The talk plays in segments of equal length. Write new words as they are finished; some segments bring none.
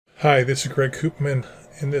Hi, this is Greg Koopman.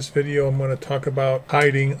 In this video, I'm going to talk about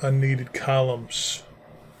hiding unneeded columns.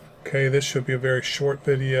 Okay, this should be a very short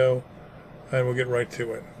video, and we'll get right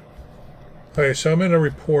to it. Okay, so I'm in a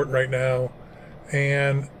report right now,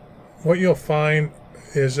 and what you'll find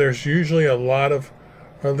is there's usually a lot of,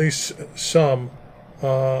 or at least some,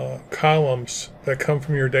 columns that come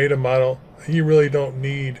from your data model that you really don't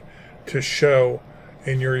need to show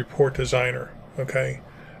in your report designer. Okay.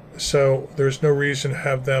 So there's no reason to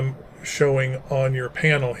have them showing on your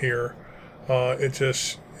panel here. It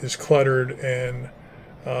just is cluttered and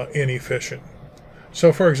inefficient.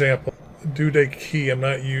 So for example, due date key I'm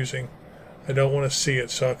not using. I don't want to see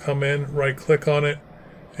it. So I'll come in, right click on it,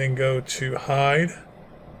 and go to hide.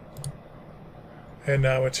 And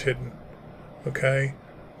now it's hidden. Okay.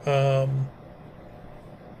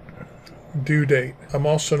 Due date. I'm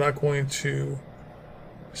also not going to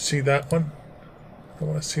see that one. I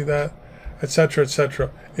want to see that, etc., etc.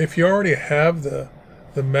 If you already have the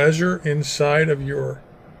measure inside of your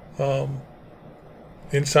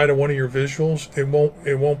inside of one of your visuals,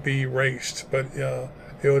 it won't be erased, but it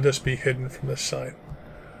will just be hidden from this side.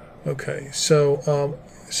 Okay, so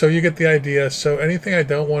so you get the idea. So anything I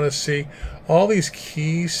don't want to see, all these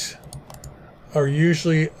keys are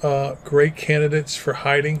usually great candidates for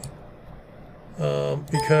hiding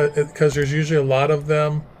because there's usually a lot of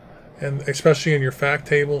them. And especially in your fact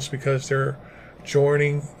tables, because they're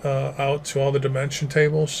joining out to all the dimension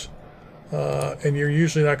tables, and you're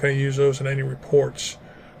usually not going to use those in any reports,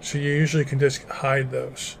 so you usually can just hide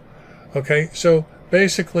those. Okay, so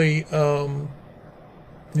basically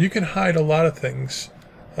you can hide a lot of things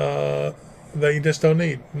that you just don't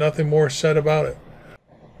need. Nothing more said about it.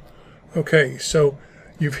 Okay, so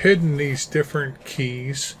you've hidden these different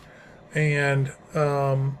keys, and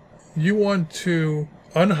you want to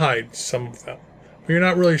unhide some of them, but you're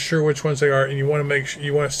not really sure which ones they are, and you want to make sure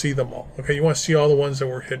you want to see them all. Okay, you want to see all the ones that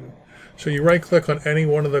were hidden. So you right click on any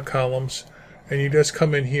one of the columns, and you just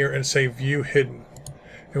come in here and say view hidden.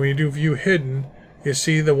 And when you do view hidden, you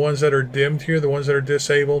see the ones that are dimmed here, the ones that are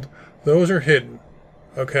disabled, those are hidden.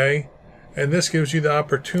 Okay, and this gives you the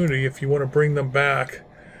opportunity, if you want to bring them back,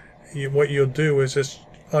 what you'll do is just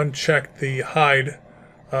uncheck the hide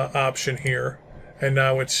option here, and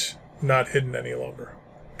now it's not hidden any longer.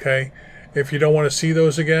 Okay, if you don't want to see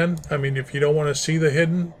those again, if you don't want to see the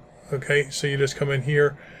hidden, okay, so you just come in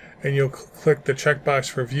here and you'll click the checkbox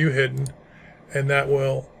for view hidden, and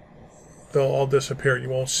they'll all disappear. You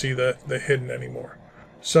won't see the hidden anymore.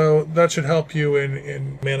 So that should help you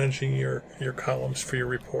in managing your columns for your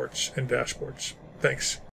reports and dashboards. Thanks.